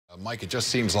Mike, it just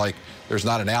seems like there's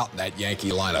not an out in that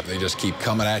Yankee lineup. They just keep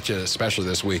coming at you, especially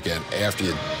this weekend, after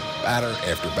you batter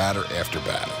after batter after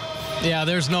batter. Yeah,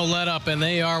 there's no let up, and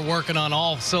they are working on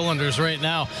all cylinders right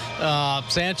now.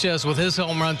 Sanchez with his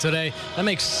home run today, that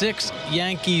makes 6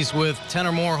 Yankees with 10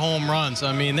 or more home runs.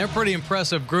 I mean, they're a pretty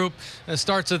impressive group. It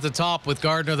starts at the top with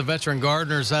Gardner. The veteran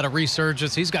Gardner's had a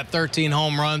resurgence. He's got 13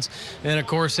 home runs, and of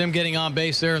course, him getting on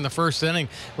base there in the first inning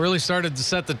really started to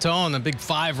set the tone. A big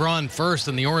 5-run first,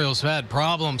 and the Orioles had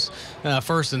problems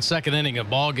first and second inning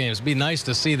of ball games. It'd be nice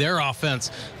to see their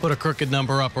offense put a crooked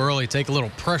number up early, take a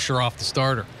little pressure off the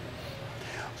starter.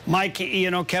 Mike,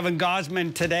 you know, Kevin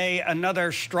Gausman today,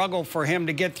 another struggle for him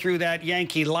to get through that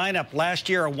Yankee lineup. Last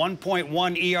year, a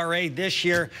 1.1 ERA. This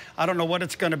year, I don't know what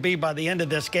it's going to be by the end of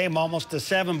this game, almost a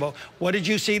 7. But what did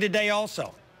you see today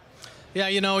also? Yeah,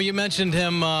 you know, you mentioned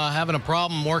him having a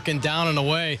problem working down and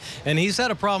away, and he's had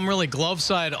a problem really glove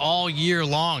side all year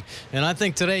long. And I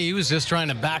think today he was just trying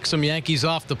to back some Yankees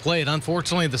off the plate.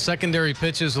 Unfortunately, the secondary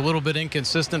pitch is a little bit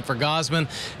inconsistent for Gausman,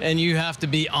 and you have to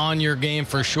be on your game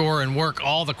for sure and work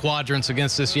all the quadrants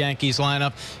against this Yankees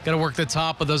lineup. Got to work the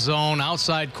top of the zone,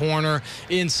 outside corner,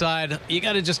 inside. You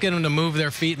got to just get them to move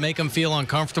their feet, make them feel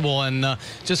uncomfortable, and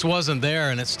just wasn't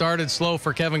there. And it started slow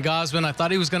for Kevin Gausman. I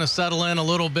thought he was going to settle in a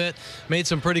little bit. Made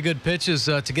some pretty good pitches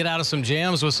to get out of some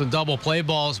jams with some double play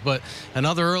balls, but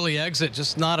another early exit,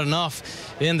 just not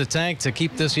enough in the tank to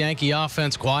keep this Yankee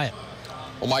offense quiet.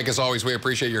 Well, Mike, as always, we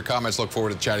appreciate your comments. Look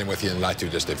forward to chatting with you in the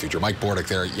not-too-distant future. Mike Bordick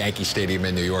there at Yankee Stadium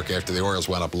in New York after the Orioles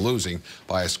went up losing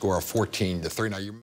by a score of 14-3. Now,